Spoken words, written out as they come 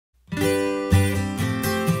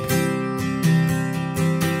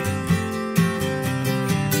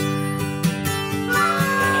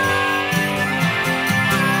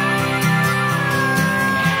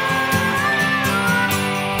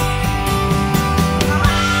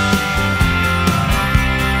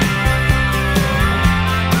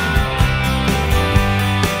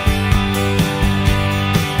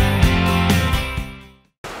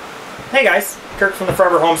Hey guys, Kirk from the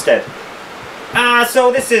Forever Homestead.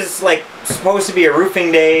 So this is like supposed to be a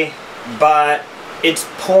roofing day, but it's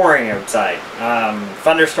pouring outside.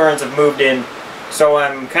 Thunderstorms have moved in, so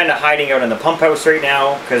I'm kind of hiding out in the pump house right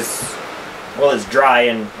now because, well, it's dry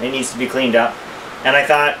and it needs to be cleaned up. And I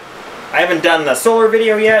thought, I haven't done the solar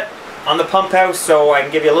video yet on the pump house, so I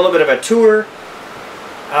can give you a little bit of a tour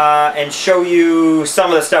and show you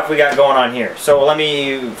some of the stuff we got going on here. So let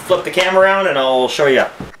me flip the camera around and I'll show you.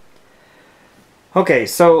 Okay,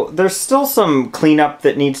 so there's still some cleanup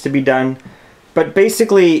that needs to be done, but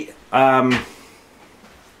basically, let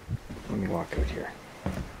me walk out here.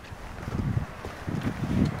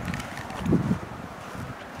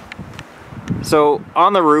 So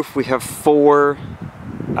on the roof we have four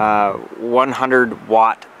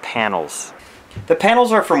 100-watt panels. The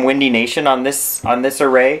panels are from Windy Nation on this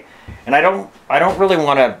array, and I don't really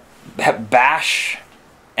want to bash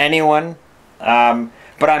anyone.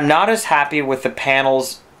 But I'm not as happy with the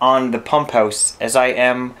panels on the pump house as I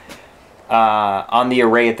am on the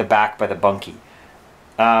array at the back by the bunkie.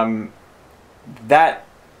 The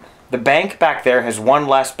bank back there has one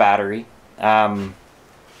less battery, and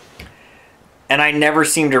I never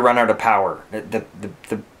seem to run out of power. The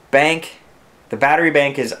battery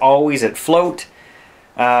bank is always at float.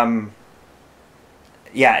 Yeah,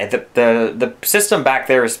 the system back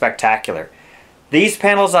there is spectacular. These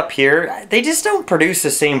panels up here, they just don't produce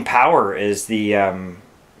the same power as the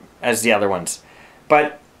other ones.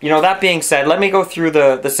 But, you know, that being said, let me go through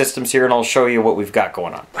the systems here and I'll show you what we've got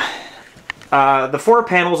going on. The four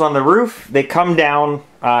panels on the roof, they come down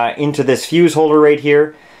into this fuse holder right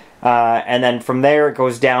here. And then from there it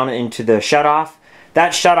goes down into the shutoff.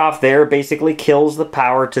 That shutoff there basically kills the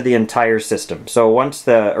power to the entire system. So once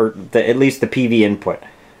at least the PV input.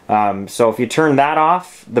 So if you turn that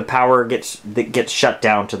off, the power gets shut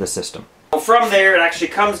down to the system. From there, it actually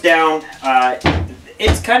comes down.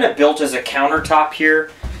 It's kind of built as a countertop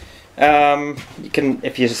here. You can,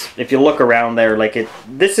 if you look around there, like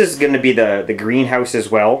this is going to be the greenhouse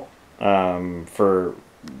as well, for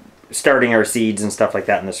starting our seeds and stuff like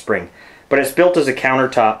that in the spring. But it's built as a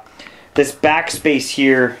countertop. This backspace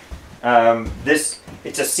here,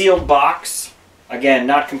 it's a sealed box. Again,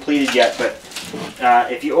 not completed yet, but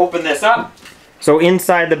if you open this up, so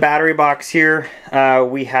inside the battery box here,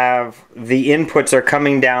 we have the inputs are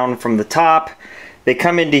coming down from the top. They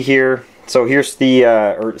come into here. So here's the,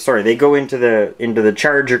 they go into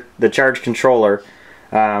the charge controller.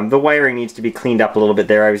 The wiring needs to be cleaned up a little bit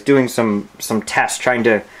there. I was doing some tests trying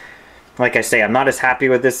to, like I say, I'm not as happy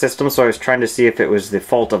with this system, so I was trying to see if it was the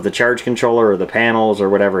fault of the charge controller or the panels or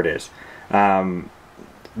whatever it is.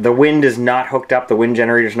 The wind is not hooked up. The wind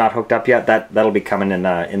generator is not hooked up yet. That'll be coming in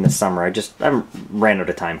the summer. I ran out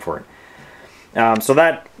of time for it. So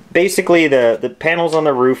that basically the panels on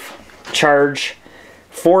the roof charge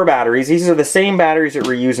 4 batteries. These are the same batteries that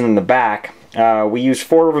we're using in the back. We use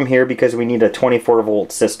 4 of them here because we need a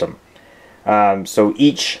 24-volt system. So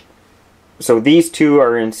these two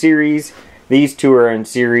are in series. These two are in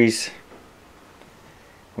series.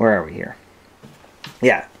 Where are we here?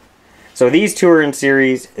 Yeah. So these two are in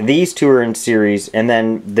series, these two are in series, and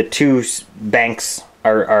then the two banks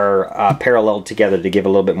are paralleled together to give a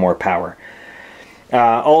little bit more power.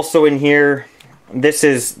 Also in here,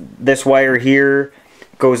 this wire here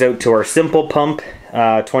goes out to our simple pump,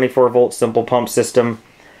 24-volt simple pump system.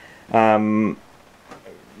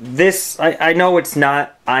 This, I know it's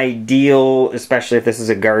not ideal, especially if this is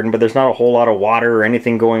a garden, but there's not a whole lot of water or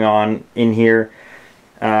anything going on in here.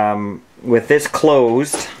 With this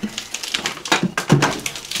closed,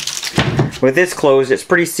 it's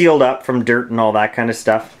pretty sealed up from dirt and all that kind of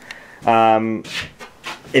stuff.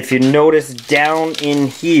 If you notice down in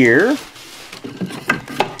here,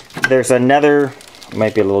 there's another, it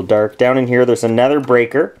might be a little dark, down in here there's another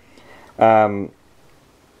breaker, another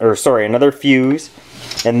fuse,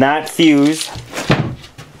 and that fuse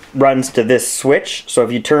runs to this switch. So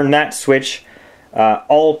if you turn that switch,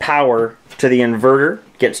 all power to the inverter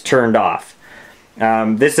gets turned off.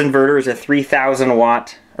 This inverter is a 3,000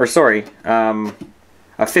 watt, 3,000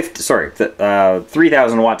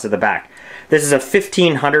 watts at the back. This is a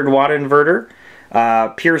 1,500 watt inverter,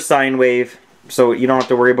 pure sine wave, so you don't have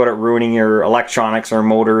to worry about it ruining your electronics or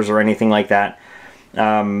motors or anything like that.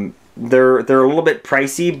 They're a little bit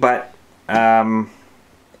pricey, but right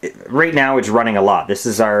now it's running a lot. This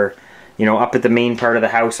is our, up at the main part of the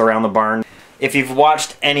house around the barn. If you've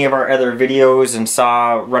watched any of our other videos and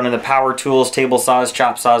saw running the power tools, table saws,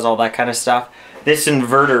 chop saws, all that kind of stuff, this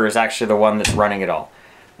inverter is actually the one that's running it all.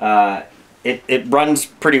 it runs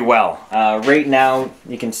pretty well. Right now,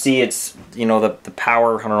 you can see it's, you know, the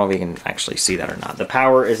power, I don't know if you can actually see that or not. The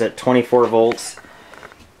power is at 24 volts,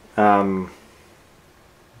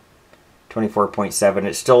 24.7.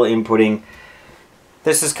 It's still inputting.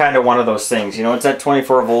 This is kind of one of those things, you know, it's at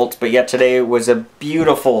 24 volts, but yet today was a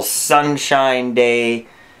beautiful sunshine day.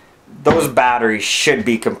 Those batteries should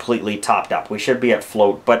be completely topped up. We should be at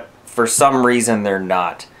float, but for some reason they're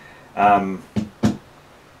not. I'm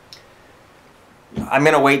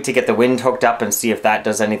going to wait to get the wind hooked up and see if that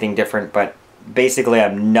does anything different, but basically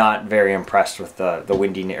I'm not very impressed with the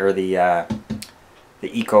winding or the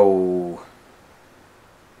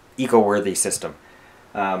eco-worthy system.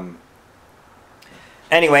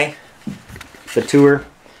 Anyway, the tour.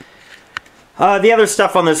 The other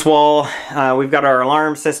stuff on this wall, we've got our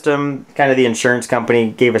alarm system. Kind of the insurance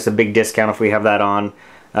company gave us a big discount if we have that on.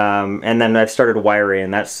 And then I've started wiring,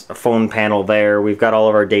 and that's a phone panel there. We've got all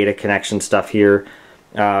of our data connection stuff here.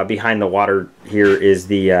 Behind the water here is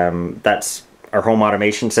the that's our home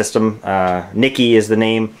automation system. Nikki is the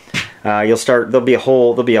name. There'll be a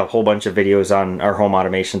whole bunch of videos on our home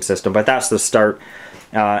automation system, but that's the start.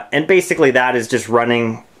 And basically that is just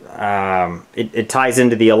running. It ties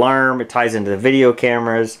into the alarm, it ties into the video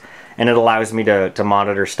cameras, and it allows me to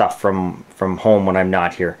monitor stuff from home when I'm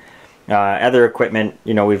not here. Other equipment,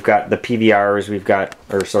 you know, we've got the PVRs,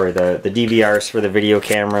 the DVRs for the video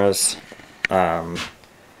cameras,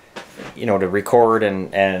 you know, to record,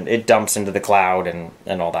 and it dumps into the cloud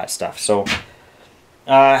and all that stuff. So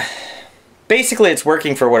basically it's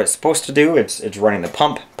working for what it's supposed to do. It's running the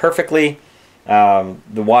pump perfectly. The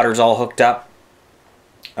water's all hooked up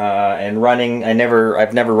and running.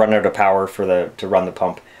 I've never run out of power to run the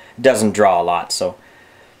pump. It doesn't draw a lot, so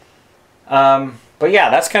but yeah,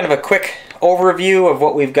 that's kind of a quick overview of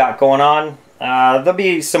what we've got going on. There'll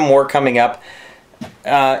be some more coming up.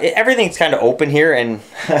 Everything's kind of open here, and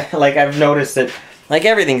like I've noticed that like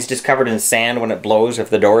everything's just covered in sand when it blows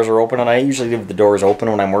if the doors are open, and I usually leave the doors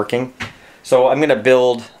open when I'm working. So I'm going to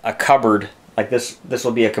build a cupboard like this. This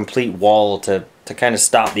will be a complete wall to kind of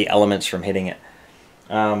stop the elements from hitting it.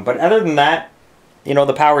 But other than that, you know,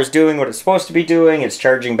 the power's doing what it's supposed to be doing. It's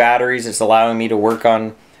charging batteries. It's allowing me to work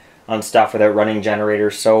on stuff without running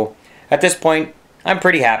generators. So at this point, I'm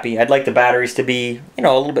pretty happy. I'd like the batteries to be, you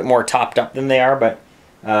know, a little bit more topped up than they are, but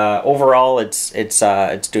overall, it's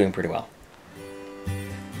doing pretty well.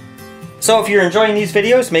 So if you're enjoying these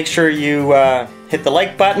videos, make sure you hit the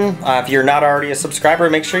like button. If you're not already a subscriber,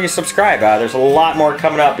 make sure you subscribe. There's a lot more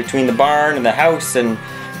coming up between the barn and the house, and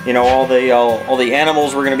you know, all the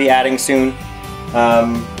animals we're going to be adding soon.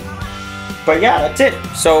 But yeah, that's it.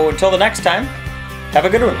 So until the next time, have a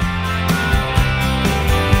good one.